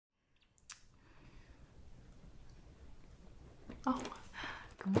Oh,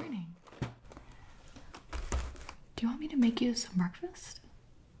 good morning. Do you want me to make you some breakfast?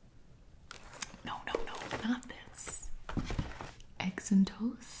 No, no, no, not this. Eggs and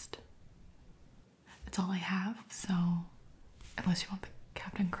toast. It's all I have, so unless you want the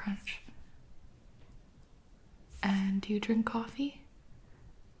Captain Crunch. And do you drink coffee?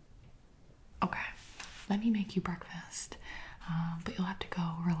 Okay, let me make you breakfast. But you'll have to go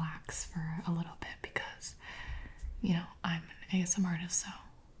relax for a little bit because, you know, I'm an ASMR artist, so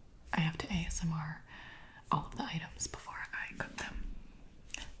I have to ASMR all of the items before I cook them.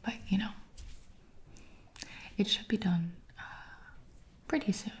 But, you know, it should be done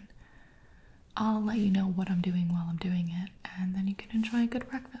pretty soon. I'll let you know what I'm doing while I'm doing it, and then you can enjoy a good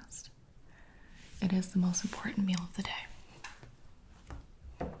breakfast. It is the most important meal of the day.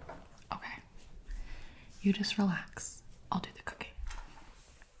 Okay. You just relax. I'll do the cooking.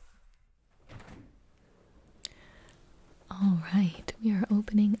 Alright, we are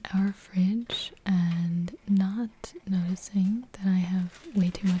opening our fridge and not noticing that I have way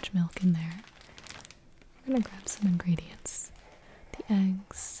too much milk in there. We're gonna grab some ingredients. The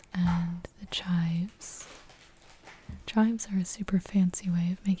eggs and the chives. Chives are a super fancy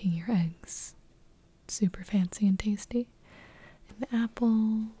way of making your eggs super fancy and tasty. And the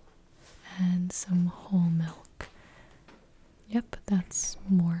apple and some whole milk. Yep, that's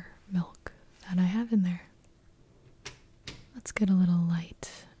more milk that I have in there. Let's get a little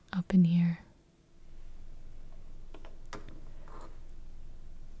light up in here.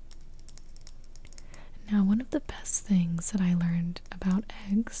 Now, one of the best things that I learned about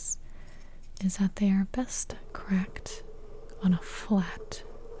eggs is that they are best cracked on a flat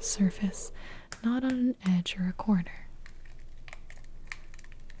surface, not on an edge or a corner.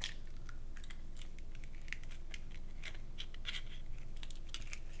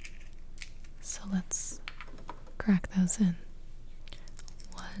 So let's crack those in.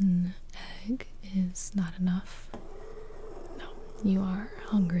 One egg is not enough. No, you are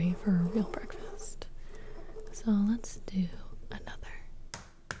hungry for a real breakfast. So let's do another.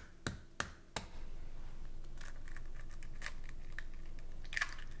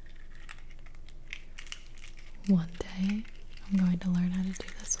 One day, I'm going to learn how to do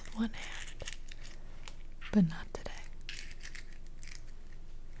this with one hand, but not today.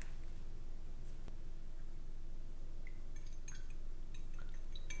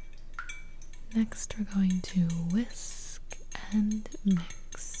 Next, we're going to whisk and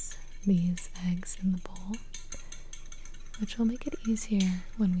mix these eggs in the bowl, which will make it easier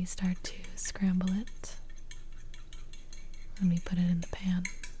when we start to scramble it, when we put it in the pan.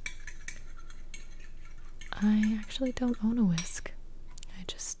 I actually don't own a whisk. I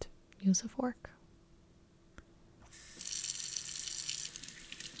just use a fork.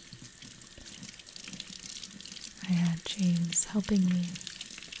 I had James helping me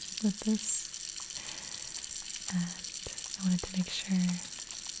with this, and I wanted to make sure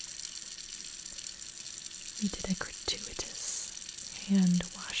we did a gratuitous hand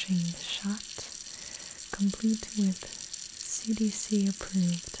washing shot, complete with CDC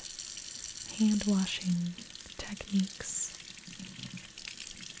approved hand washing techniques.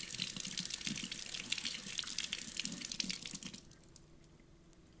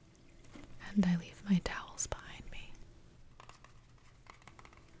 And I leave my towels behind me.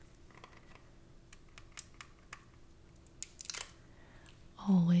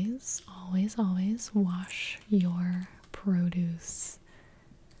 Always, always, always wash your produce.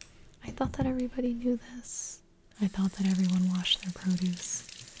 I thought that everybody knew this. I thought that everyone washed their produce.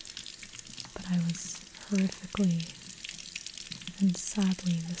 But I was horrifically and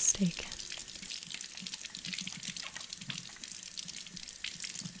sadly mistaken.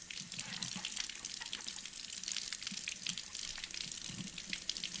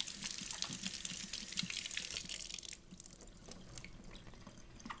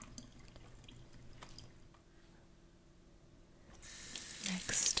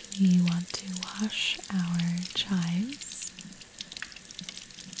 Next, we want to wash our chives.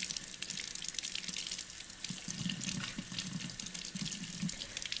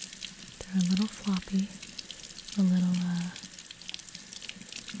 They're a little floppy, a little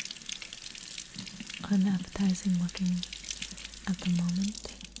unappetizing looking at the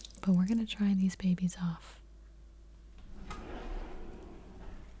moment, but we're gonna try these babies off.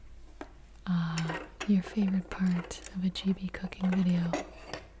 Your favorite part of a giBI cooking video.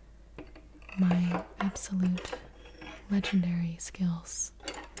 My absolute legendary skills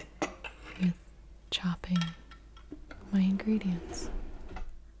with chopping my ingredients.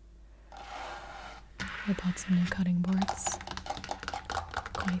 I bought some new cutting boards.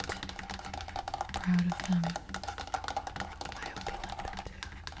 Quite proud of them. I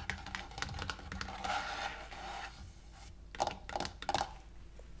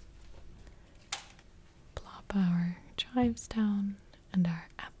chives down and our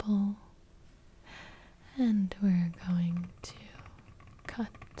apple. And we're going to cut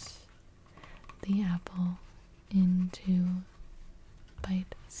the apple into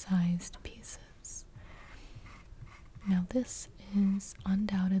bite-sized pieces. Now this is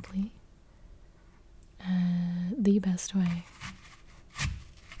undoubtedly the best way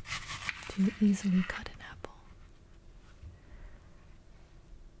to easily cut an apple.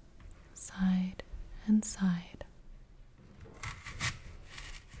 Side and side,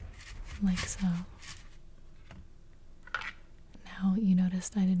 like so. Now you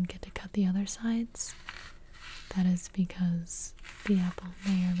noticed I didn't get to cut the other sides. That is because the apple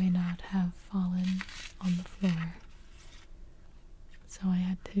may or may not have fallen on the floor. So I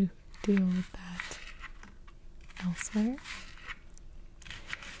had to deal with that elsewhere.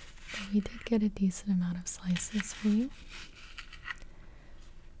 But we did get a decent amount of slices for you.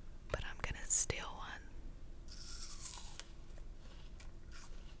 But I'm gonna steal one.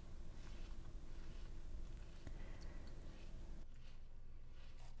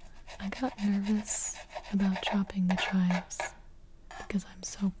 I got nervous about chopping the chives because I'm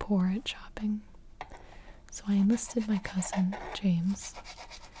so poor at chopping. So I enlisted my cousin, James,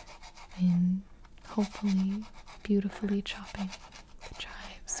 in hopefully beautifully chopping the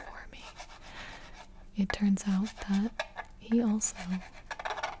chives for me. It turns out that he also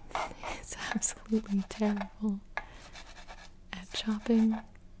is absolutely terrible at chopping,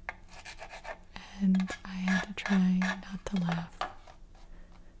 and I had to try not to laugh.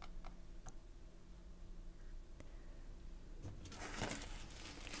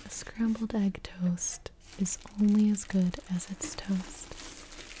 A scrambled egg toast is only as good as its toast.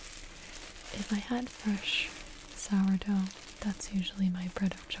 If I had fresh sourdough, that's usually my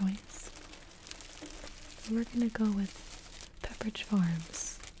bread of choice. We're gonna go with Pepperidge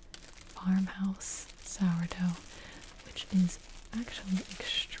Farm's farmhouse sourdough, which is actually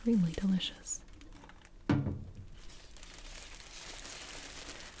extremely delicious. I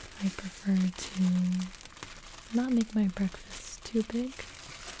prefer to not make my breakfast too big,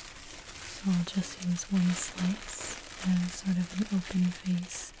 so I'll just use one slice as sort of an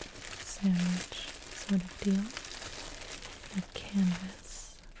open-faced sandwich sort of deal, a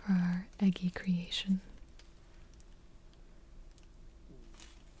canvas for our eggy creation.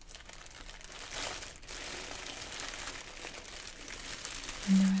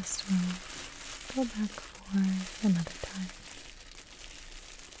 And the rest will go back for another time.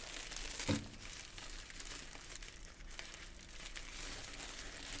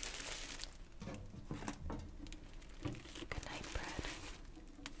 Good night, bread.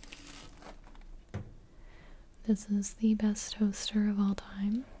 This is the best toaster of all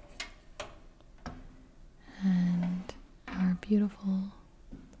time. And our beautiful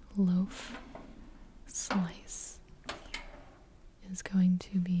loaf slice is going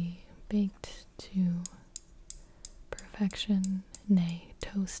to be baked to perfection, nay,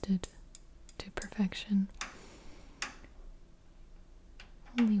 toasted to perfection.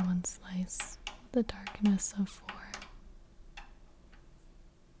 Only one slice, the darkness of 4.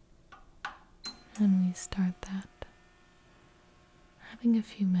 And we start that, having a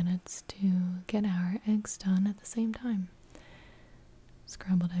few minutes to get our eggs done at the same time.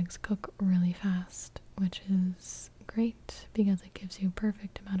 Scrambled eggs cook really fast, which is great because it gives you a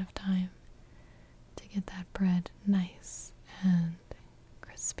perfect amount of time to get that bread nice and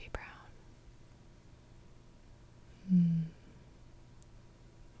crispy brown.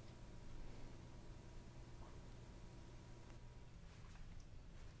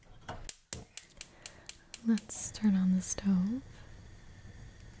 Let's turn on the stove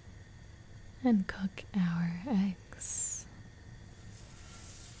and cook our eggs,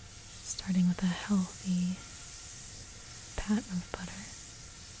 starting with a healthy pat of butter.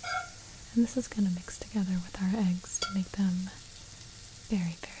 And this is going to mix together with our eggs to make them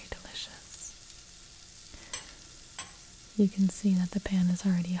very, very delicious. You can see that the pan is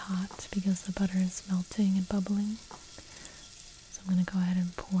already hot because the butter is melting and bubbling. So I'm going to go ahead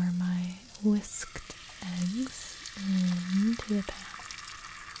and pour my whisked eggs into the pan.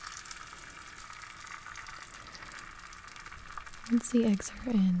 Once the eggs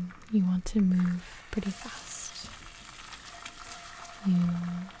are in, you want to move pretty fast. You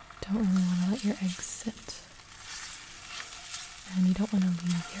don't really want to let your eggs sit. And you don't want to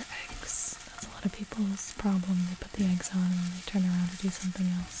leave your eggs. That's a lot of people's problem. They put the eggs on and they turn around to do something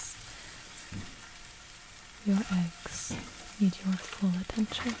else. Your eggs need your full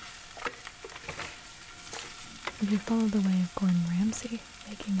attention. If you follow the way of Gordon Ramsay,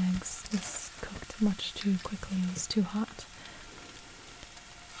 making eggs was cooked much too quickly. It was too hot.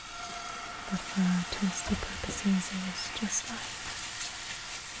 but for toasty purposes it was just fine.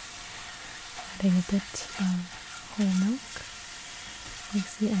 Adding a bit of whole milk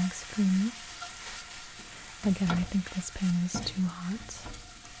makes the eggs creamy. Again, I think this pan was too hot.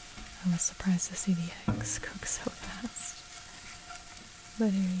 I was surprised to see the eggs cook so fast.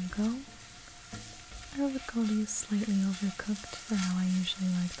 But here you go. I would call these slightly overcooked for how I usually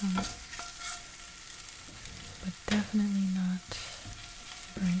like them. But definitely not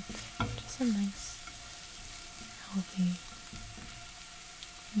burnt. Just a nice, healthy,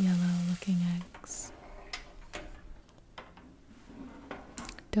 yellow looking eggs.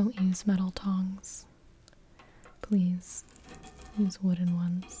 Don't use metal tongs. Please use wooden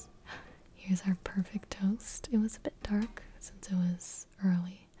ones. Here's our perfect toast. It was a bit dark since it was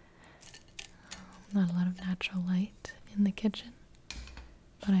early. Not a lot of natural light in the kitchen,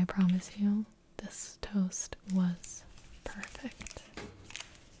 but I promise you this toast was perfect.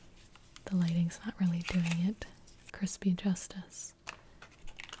 The lighting's not really doing it crispy justice.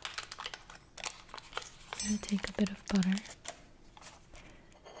 I'm going to take a bit of butter,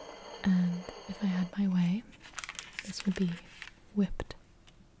 and if I had my way, this would be whipped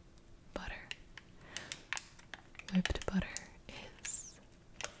butter. Whipped butter is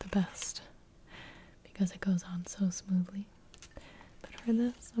the best because it goes on so smoothly. But for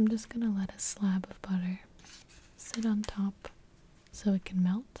this, I'm just gonna let a slab of butter sit on top so it can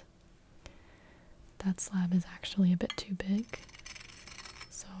melt. That slab is actually a bit too big,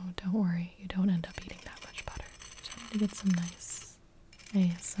 so don't worry, you don't end up eating that much butter. Just need to get some nice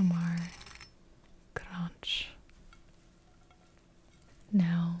ASMR crunch.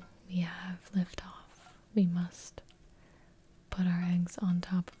 Now we have liftoff. We must put our eggs on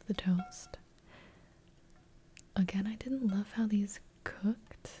top of the toast. Again, I didn't love how these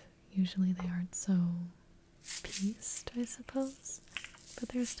cooked. Usually they aren't so pieced, I suppose, but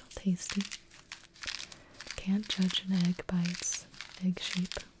they're still tasty. Can't judge an egg by its egg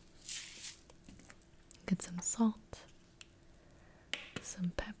shape. Get some salt,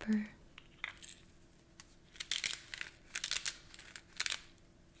 some pepper,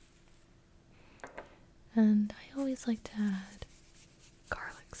 and I always like to add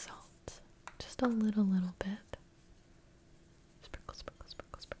garlic salt, just a little bit. Sprinkle, sprinkle,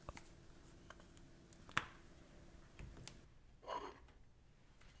 sprinkle, sprinkle.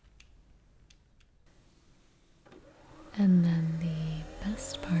 And then the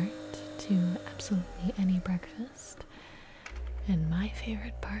best part to absolutely any breakfast, and my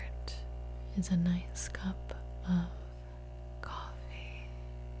favorite part, is a nice cup of coffee.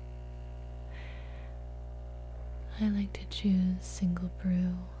 I like to choose single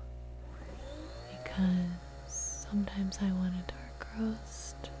brew because sometimes I want a dark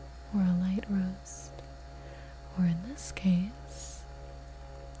roast or a light roast, or in this case,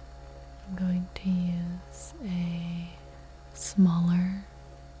 I'm going to use a smaller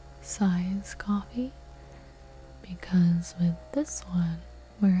size coffee because with this one,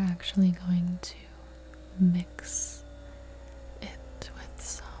 we're actually going to mix it with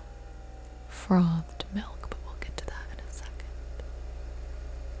some frothed milk, but we'll get to that in a second.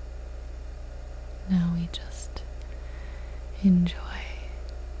 Now we just enjoy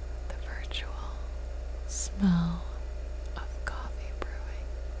the virtual smell of coffee brewing.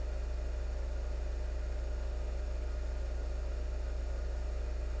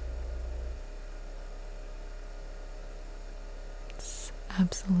 It's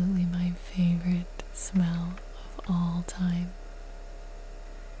absolutely my favorite smell of all time.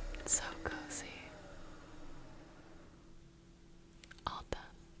 It's so cozy. All done.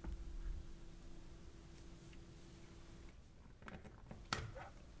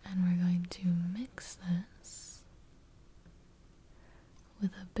 And we're going to mix this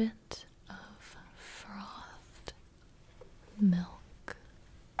with a bit of frothed milk.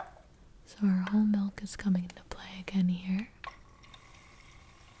 So our whole milk is coming into play again here.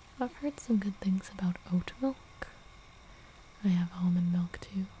 I've heard some good things about oat milk. I have almond milk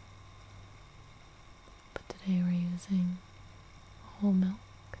too. But today we're using whole milk.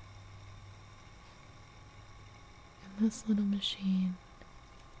 And this little machine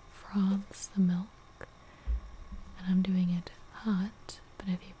froths the milk. And I'm doing it hot, but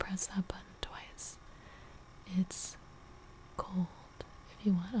if you press that button twice, it's cold. If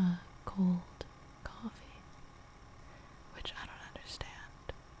you want a cold coffee, which I don't understand.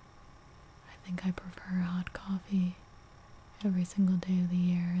 I think I prefer hot coffee every single day of the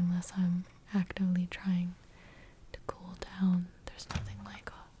year unless I'm actively trying to cool down. There's nothing like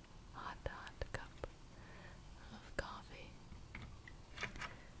a hot cup of coffee.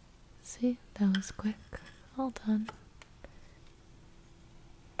 See, that was quick. All done.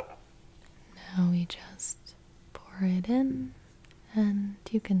 pour it in, and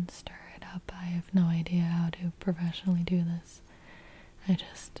you can stir it up. I have no idea how to professionally do this. I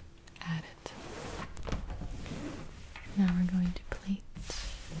just add it. Now we're going to plate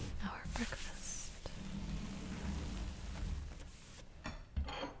our breakfast.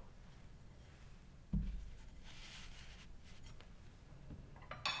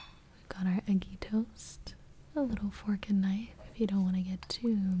 We've got our eggy toast, a little fork and knife if you don't want to get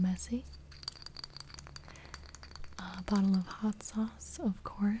too messy. A bottle of hot sauce, of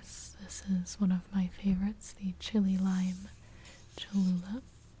course. This is one of my favorites, the chili lime Cholula.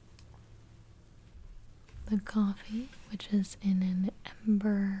 The coffee, which is in an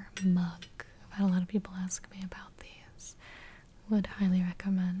ember mug. I've had a lot of people ask me about these. Would highly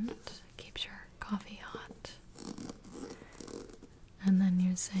recommend. Keeps your coffee hot. And then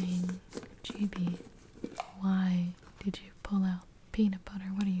you're saying, GB, why did you pull out peanut butter?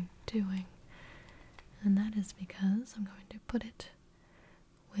 What are you doing? And that is because I'm going to put it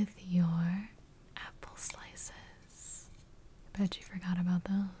with your apple slices. I bet you forgot about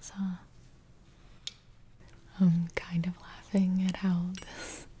those, huh? I'm kind of laughing at how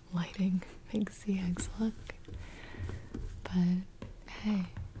this lighting makes the eggs look. But hey,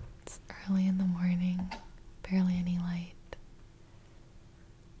 it's early in the morning, barely any light.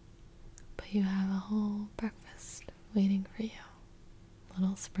 But you have a whole breakfast waiting for you. A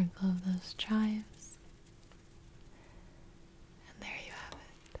little sprinkle of those chives. And there you have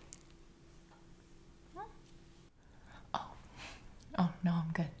it. Oh no,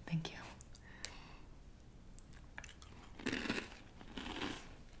 I'm good, thank you.